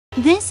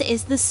This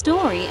is the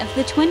story of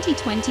the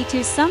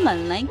 2022 Summer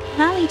Lake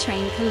Valley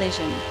train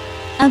collision.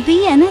 A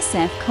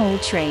BNSF coal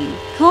train,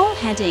 coal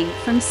heading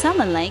from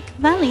Summer Lake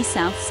Valley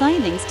south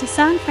sidings to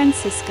San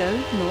Francisco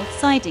north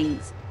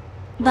sidings.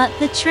 But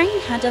the train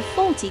had a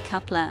faulty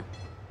coupler.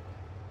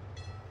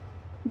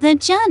 The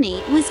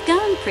journey was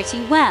going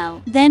pretty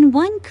well. Then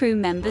one crew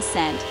member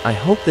said, "I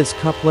hope this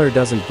coupler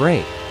doesn't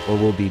break, or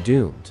we'll be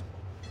doomed."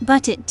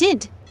 But it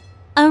did.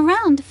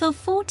 Around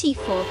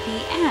 4:44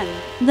 p.m.,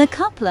 the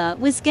coupler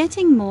was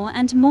getting more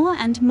and more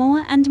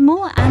annoying.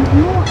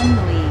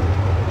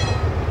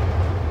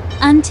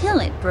 Until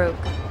it broke.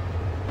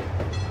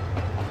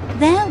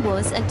 There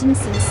was a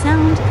dancing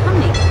sound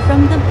coming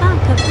from the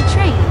back of the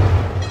train.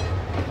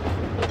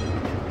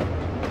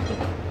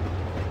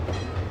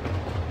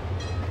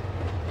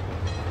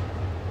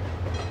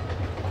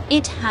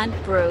 It had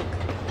broke.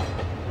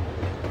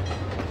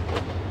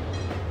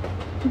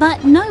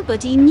 But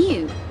nobody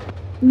knew.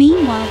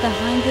 Meanwhile,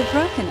 behind the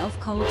broken-off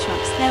coal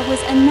trucks there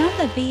was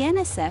another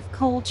BNSF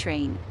coal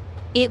train.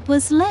 It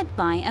was led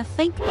by a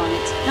fake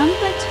bonnet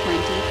number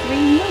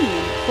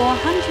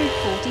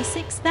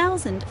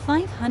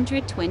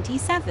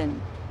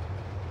 23,446,527.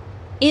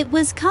 It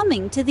was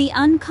coming to the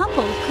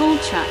uncoupled coal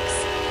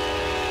trucks.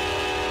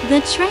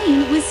 The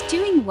train was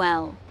doing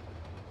well.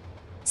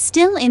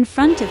 Still in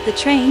front of the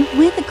train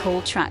were the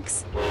coal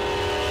trucks.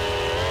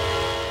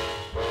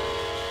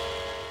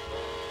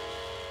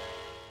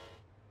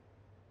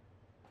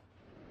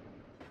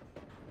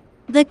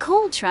 The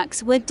coal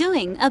trucks were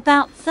doing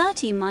about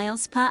 30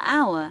 miles per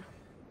hour.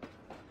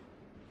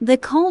 The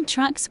coal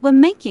trucks were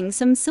making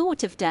some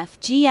sort of deaf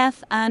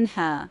GF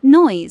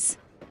noise.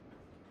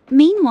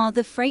 Meanwhile,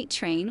 the freight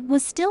train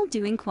was still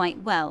doing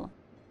quite well.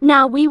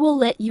 Now we will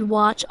let you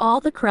watch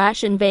all the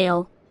crash in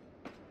Vail.